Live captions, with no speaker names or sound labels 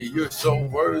You're so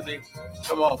worthy.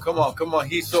 Come on, come on, come on.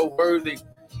 He's so worthy.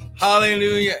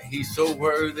 Hallelujah. He's so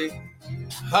worthy.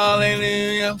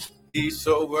 Hallelujah. He's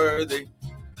so worthy.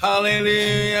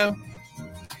 Hallelujah.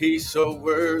 He's so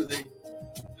worthy.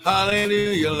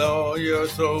 Hallelujah, Lord. You're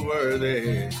so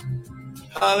worthy.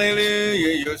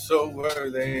 Hallelujah. You're so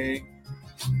worthy.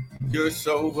 You're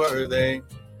so worthy.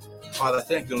 Father,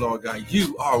 thank you, Lord God.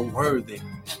 You are worthy.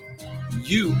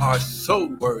 You are so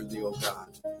worthy, oh God.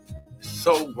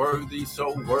 So worthy,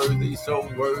 so worthy, so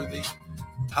worthy.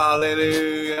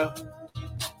 Hallelujah.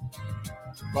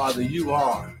 Father, you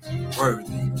are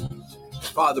worthy.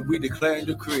 Father, we declare and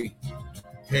decree.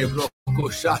 Hey,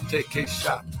 bloko shate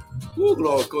kesha. Ooh,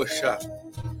 bloko sha.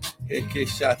 Hey,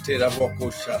 kesha te da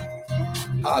bloko sha.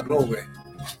 Ah, glory.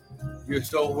 You're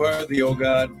so worthy, oh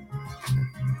God.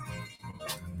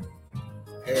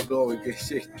 Hey, glory.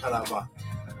 Keshe talaba.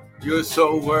 You're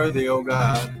so worthy, oh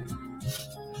God.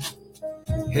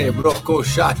 Hey, broko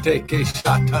shate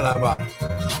kesha talaba.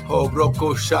 Oh,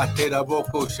 broko shate da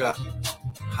bloko sha.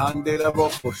 Hande da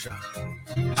bloko sha.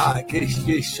 Ah,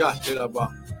 keshe shate laba.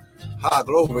 Ha,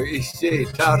 glory. Ishe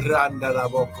taranda da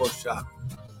bloko sha.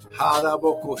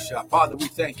 Father, we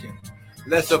thank you.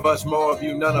 Less of us, more of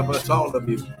you, none of us, all of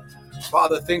you.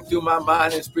 Father, think through my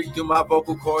mind and speak through my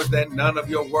vocal cords that none of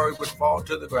your word would fall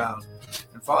to the ground.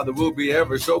 And Father, we'll be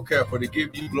ever so careful to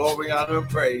give you glory, honor, and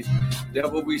praise.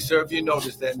 Devil, we serve you.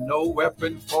 Notice that no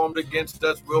weapon formed against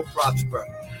us will prosper.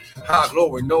 Ha,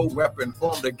 glory. No weapon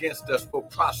formed against us will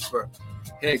prosper.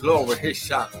 Hey, glory. Hey,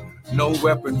 shot. No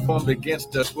weapon formed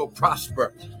against us will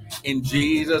prosper. In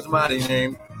Jesus' mighty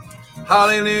name.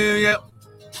 Hallelujah.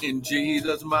 In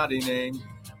Jesus' mighty name.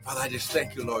 Father, I just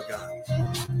thank you, Lord God.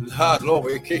 Ah,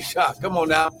 glory. Come on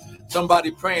now.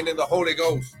 Somebody praying in the Holy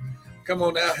Ghost. Come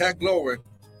on now. Have glory.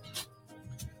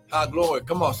 Ah, glory.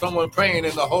 Come on. Someone praying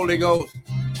in the Holy Ghost.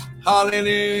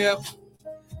 Hallelujah.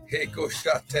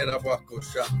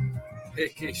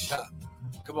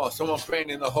 Come on. Someone praying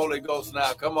in the Holy Ghost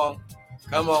now. Come on.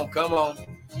 Come on. Come on.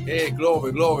 Hey,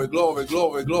 glory, glory, glory,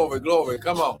 glory, glory, glory.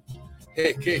 Come on.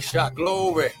 Hey, Kesha,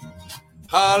 glory.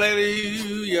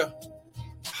 Hallelujah.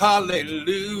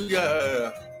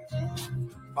 Hallelujah.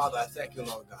 Father, I thank you,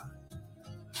 Lord God.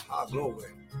 Ah, glory.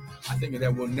 I think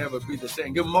that will never be the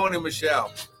same. Good morning,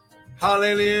 Michelle.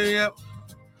 Hallelujah.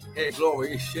 Hey,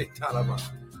 glory.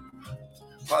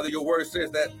 Father, your word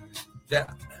says that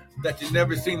you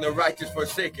never seen the righteous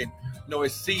forsaken, nor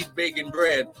his seed begging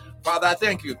bread. Father, I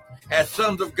thank you. As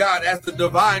sons of God, as the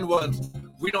divine ones,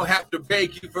 we don't have to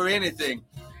beg you for anything.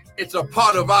 It's a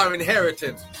part of our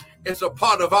inheritance. It's a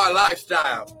part of our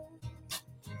lifestyle.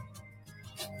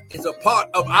 It's a part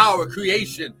of our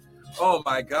creation. Oh,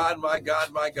 my God, my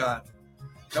God, my God.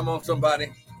 Come on,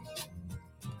 somebody.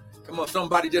 Come on,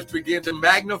 somebody just begin to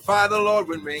magnify the Lord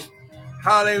with me.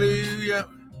 Hallelujah.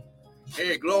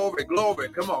 Hey, glory, glory.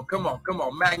 Come on, come on, come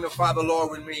on. Magnify the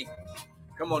Lord with me.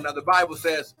 Come on. Now, the Bible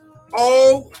says,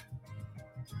 oh,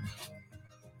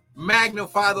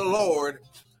 magnify the Lord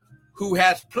who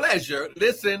has pleasure.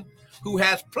 Listen, who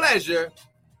has pleasure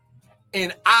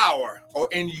in our or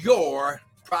in your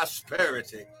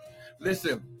prosperity.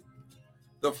 Listen,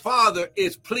 the Father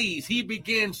is pleased. He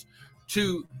begins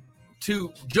to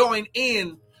join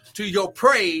in to your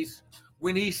praise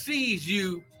when he sees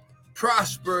you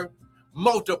prosper,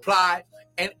 multiply,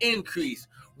 and increase.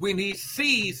 When he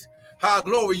sees how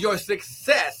glory your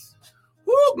success.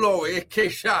 Woo, glory.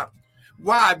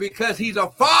 Why? Because he's a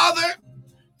father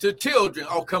to children.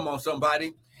 Oh, come on,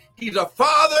 somebody. He's a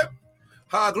father,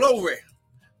 how glory,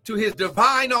 to his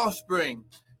divine offspring.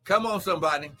 Come on,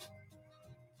 somebody.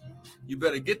 You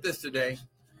better get this today.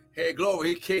 Hey,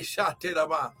 glory.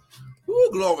 Ooh,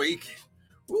 glory.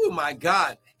 Oh, my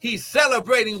God. He's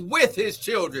celebrating with his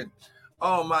children.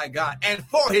 Oh, my God. And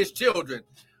for his children.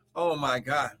 Oh, my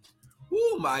God.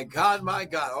 Oh, my God, my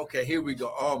God. Okay, here we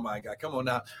go. Oh, my God. Come on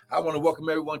now. I want to welcome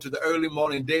everyone to the Early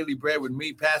Morning Daily Bread with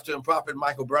me, Pastor and Prophet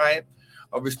Michael Bryant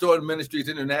of Restored Ministries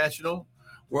International,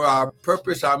 where our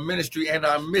purpose, our ministry, and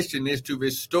our mission is to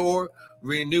restore,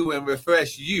 renew, and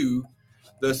refresh you,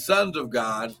 the sons of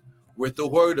God, with the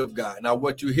word of God. Now,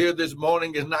 what you hear this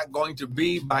morning is not going to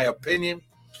be my opinion,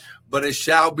 but it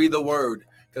shall be the word,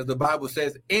 because the Bible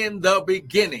says, in the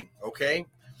beginning, okay?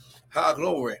 How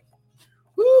glory.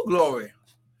 Woo, glory.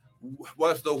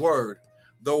 Was the word.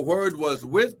 The word was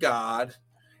with God,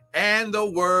 and the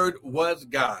word was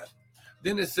God.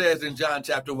 Then it says in John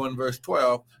chapter 1, verse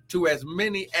 12, to as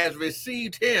many as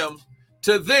received him,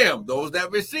 to them, those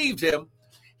that received him,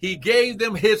 he gave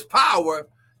them his power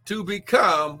to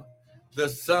become the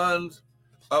sons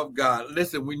of God.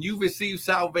 Listen, when you receive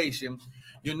salvation,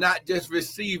 you're not just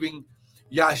receiving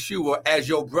Yahshua as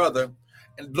your brother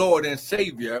and Lord and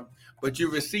Savior, but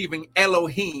you're receiving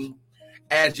Elohim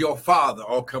as your father.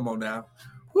 Oh, come on now.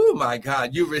 Oh, my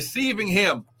God. You're receiving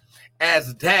him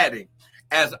as daddy,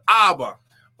 as Abba.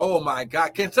 Oh, my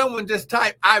God. Can someone just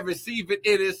type, I receive it,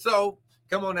 it is so?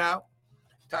 Come on now.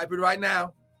 Type it right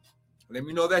now. Let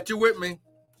me know that you're with me.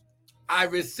 I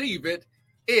receive it,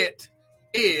 it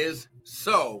is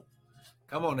so.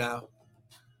 Come on now.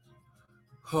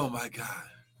 Oh, my God.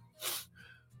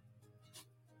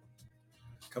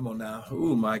 Come on now.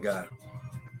 Oh, my God.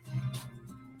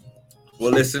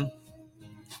 Well, listen.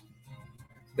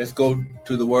 Let's go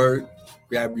to the word.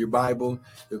 Grab your Bible,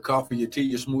 your coffee, your tea,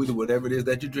 your smoothie, whatever it is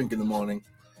that you drink in the morning.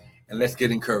 And let's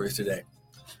get encouraged today.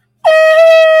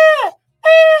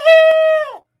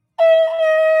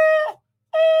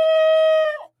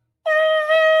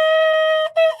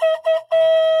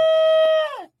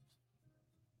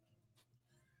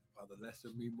 Father, less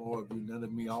of me, more of you, none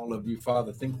of me, all of you.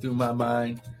 Father, think through my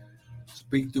mind,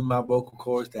 speak through my vocal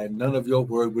cords, that none of your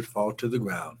word would fall to the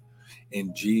ground.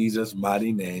 In Jesus'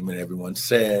 mighty name. And everyone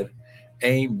said,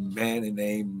 amen and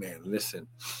amen. Listen,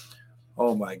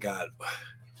 oh my God.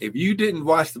 If you didn't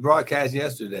watch the broadcast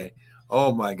yesterday,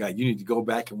 oh my God, you need to go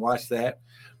back and watch that.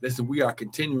 Listen, we are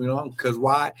continuing on because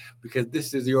why? Because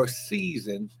this is your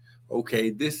season. Okay,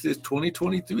 this is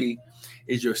 2023.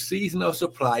 Is your season of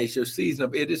supply. It's your season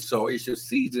of it is so. It's your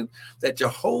season that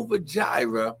Jehovah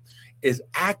Jireh is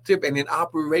active and in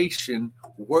operation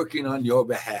working on your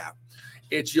behalf.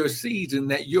 It's your season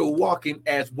that you're walking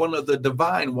as one of the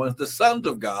divine ones, the sons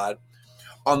of God,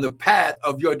 on the path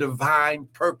of your divine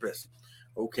purpose.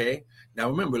 Okay. Now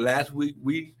remember, last week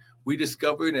we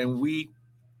discovered and the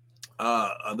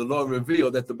Lord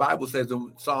revealed that the Bible says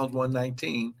in Psalms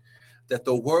 119 that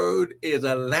the word is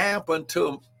a lamp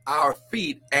unto our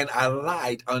feet and a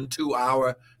light unto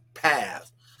our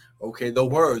path. Okay, the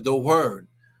word.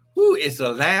 Woo, it's a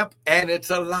lamp and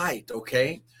it's a light.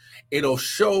 Okay, it'll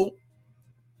show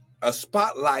a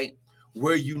spotlight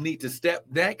where you need to step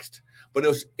next, but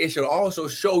it should also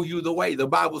show you the way. The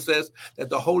Bible says that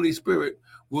the Holy Spirit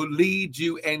will lead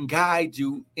you and guide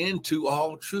you into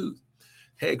all truth.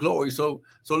 Hey, glory. So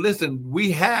listen,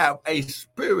 we have a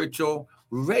spiritual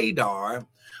radar.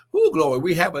 Oh, glory.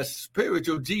 We have a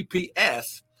spiritual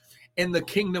GPS in the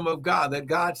kingdom of God that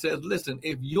God says, listen,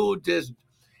 if you'll just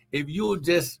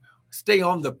stay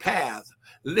on the path,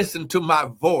 listen to my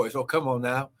voice. Oh, come on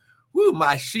now. Woo,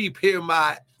 my sheep hear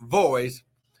my voice,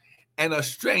 and a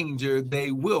stranger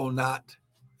they will not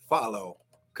follow.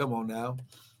 Come on now.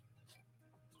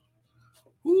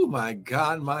 Oh, my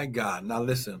God, my God. Now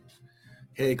listen.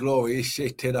 Hey, glory.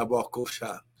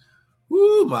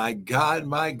 Oh, my God,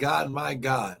 my God, my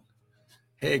God.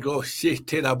 Hey, glory.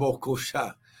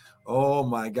 Oh,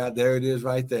 my God. There it is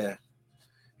right there.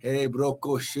 Hey,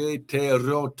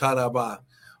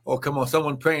 oh, come on.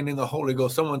 Someone praying in the Holy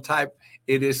Ghost. Someone type,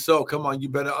 it is so. Come on. You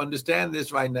better understand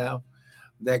this right now.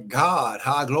 That God,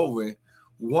 high glory,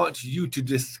 wants you to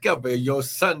discover your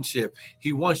sonship.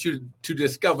 He wants you to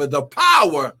discover the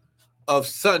power of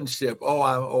sonship. Oh,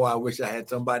 I wish I had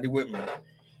somebody with me.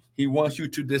 He wants you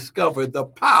to discover the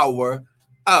power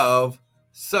of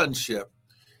sonship.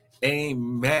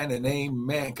 Amen and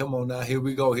amen. Come on now. Here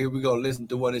we go. Listen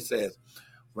to what it says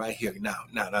right here. Now.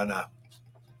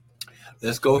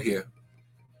 Let's go here.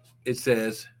 It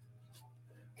says,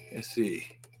 let's see.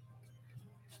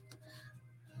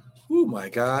 Oh, my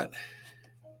God.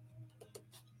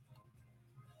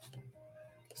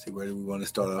 See, where do we want to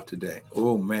start off today?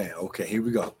 Oh, man. Okay, here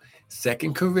we go.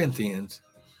 2 Corinthians,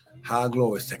 high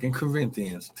glory, 2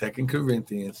 Corinthians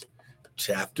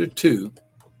chapter 2.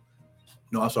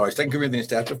 No, I'm sorry, 2 Corinthians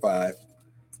chapter 5.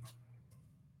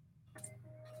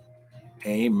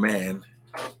 Amen.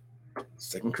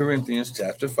 2 Corinthians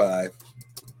chapter 5.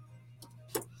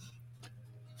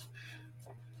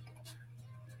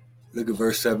 Look at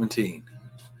verse 17.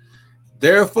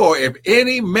 Therefore, if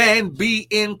any man be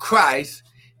in Christ,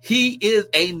 he is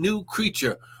a new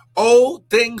creature. Old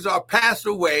things are passed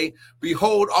away.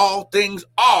 Behold, all things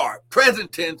are,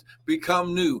 present tense,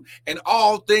 become new. And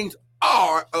all things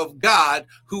are of God,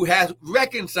 who has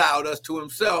reconciled us to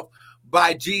himself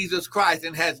by Jesus Christ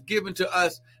and has given to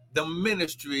us the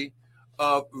ministry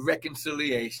of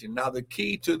reconciliation. Now, the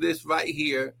key to this right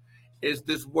here is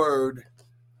this word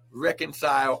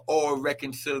reconcile or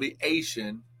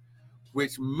reconciliation,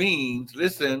 which means,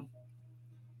 listen,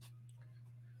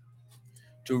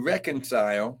 to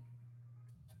reconcile.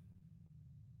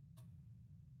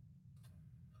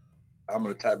 I'm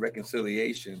going to type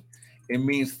reconciliation. It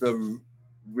means the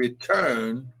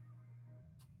return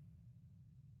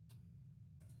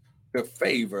the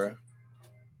favor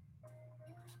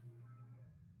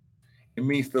It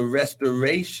means the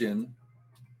restoration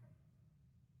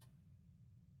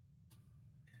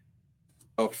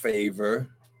of favor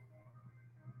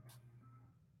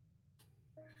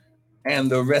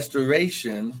and the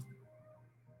restoration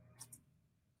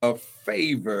of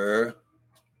favor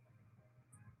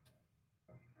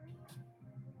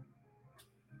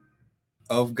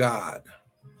of God.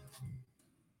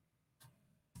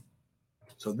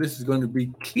 So this is going to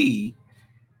be key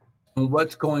on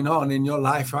what's going on in your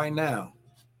life right now.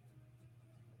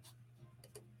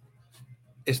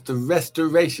 It's the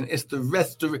restoration. It's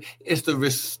the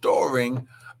restoring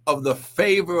of the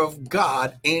favor of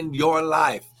God in your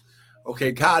life.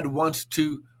 Okay, God wants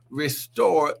to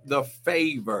restore the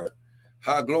favor.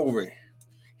 Glory.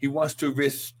 He wants to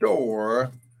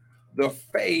restore the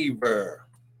favor.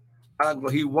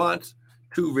 He wants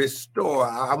to restore.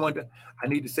 I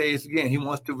need to say this again. He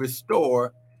wants to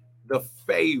restore the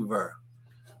favor.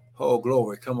 Oh,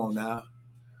 glory. Come on now.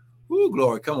 Ooh,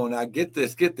 glory. Come on now. Get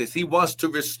this. He wants to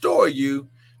restore you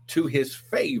to his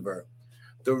favor.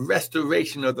 The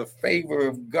restoration of the favor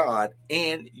of God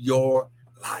in your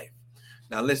life.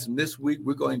 Now, listen, this week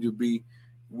we're going to be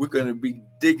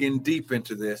digging deep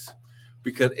into this,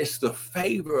 because it's the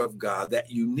favor of God that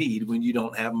you need when you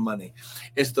don't have money.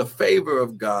 It's the favor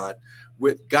of God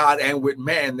with God and with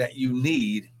man that you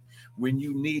need when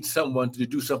you need someone to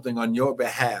do something on your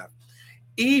behalf.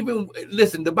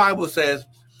 Listen, the Bible says,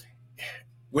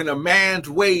 when a man's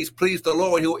ways please the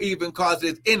Lord, he'll even cause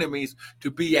his enemies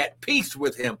to be at peace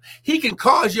with him. He can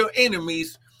cause your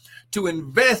enemies to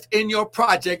invest in your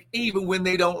project even when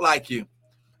they don't like you.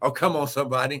 Oh, come on,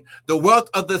 somebody. The wealth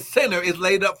of the sinner is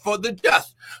laid up for the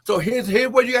just. So here's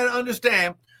what you got to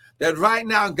understand, that right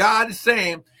now God is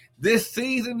saying, this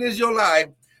season is your life.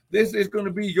 This is going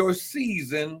to be your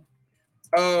season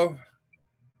of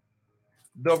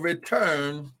the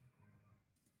return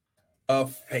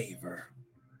of favor.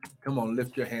 Come on,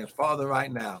 lift your hands. Father,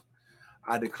 right now,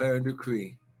 I declare and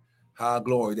decree,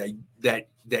 glory,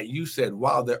 that you said,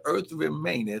 while the earth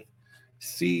remaineth,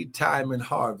 seed time and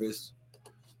harvest,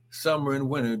 summer and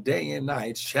winter, day and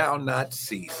night shall not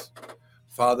cease.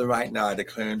 Father, right now, I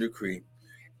declare and decree,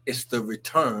 it's the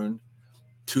return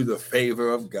to the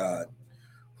favor of God.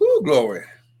 Woo, glory.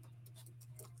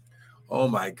 Oh,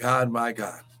 my God, my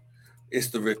God. It's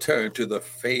the return to the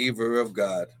favor of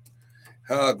God.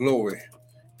 Glory.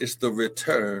 It's the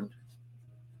return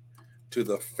to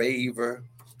the favor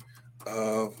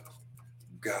of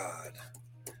God.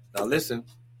 Now listen,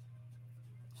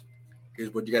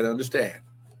 here's what you got to understand.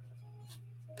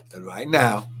 And right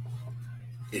now,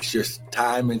 it's your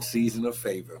time and season of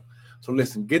favor. So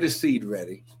listen, get a seed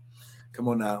ready. Come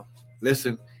on now.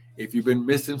 Listen, if you've been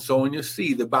missing sowing your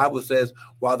seed, the Bible says,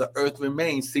 while the earth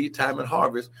remains, seed time and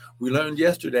harvest. We learned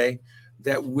yesterday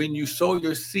that when you sow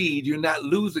your seed, you're not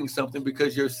losing something,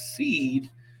 because your seed,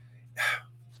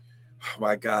 oh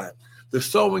my God, the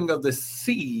sowing of the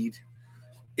seed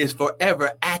is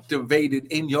forever activated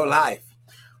in your life.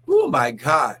 Oh my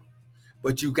God.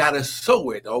 But you got to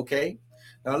sow it, okay?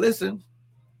 Now listen,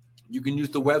 you can use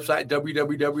the website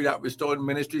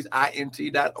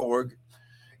www.restoredministriesint.org,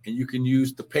 and you can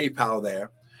use the PayPal there.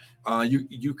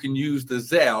 You can use the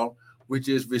Zelle, which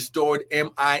is restored,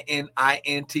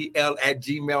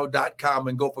 MININTL@gmail.com,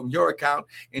 and go from your account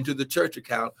into the church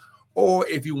account. Or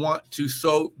if you want to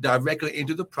sow directly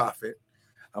into the prophet,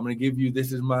 I'm going to give you,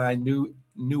 this is my new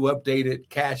updated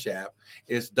Cash App.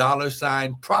 It's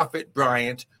 $Prophet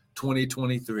Bryant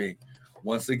 2023.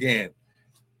 Once again,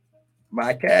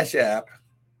 my Cash App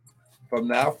from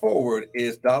now forward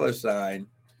is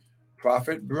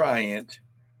 $Prophet Bryant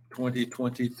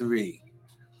 2023.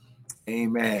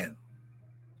 Amen.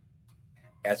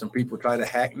 As some people try to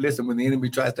hack, listen, when the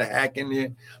enemy tries to hack in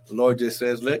there, the Lord just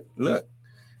says, look,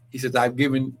 he says, I've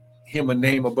given him a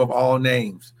name above all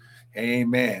names.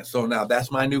 Amen. So now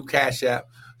that's my new Cash App.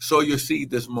 Sow your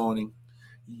seed this morning.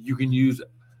 You can use,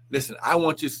 listen, I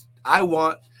want you to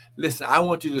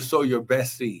sow your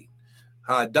best seed.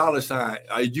 You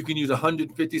can use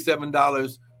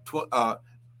 $157,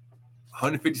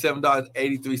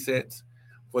 $157.83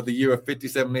 for the year of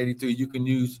 5783. You can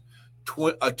use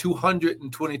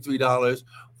 $223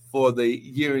 for the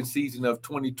year and season of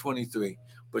 2023.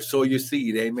 But sow your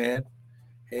seed, amen.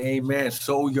 Amen.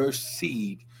 Sow your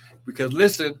seed. Because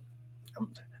listen,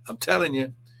 I'm telling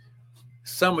you,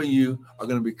 some of you are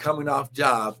going to be coming off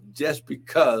jobs just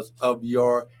because of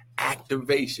your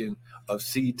activation of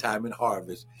seed time and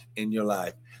harvest in your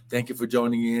life. Thank you for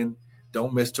joining in.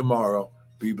 Don't miss tomorrow.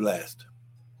 Be blessed.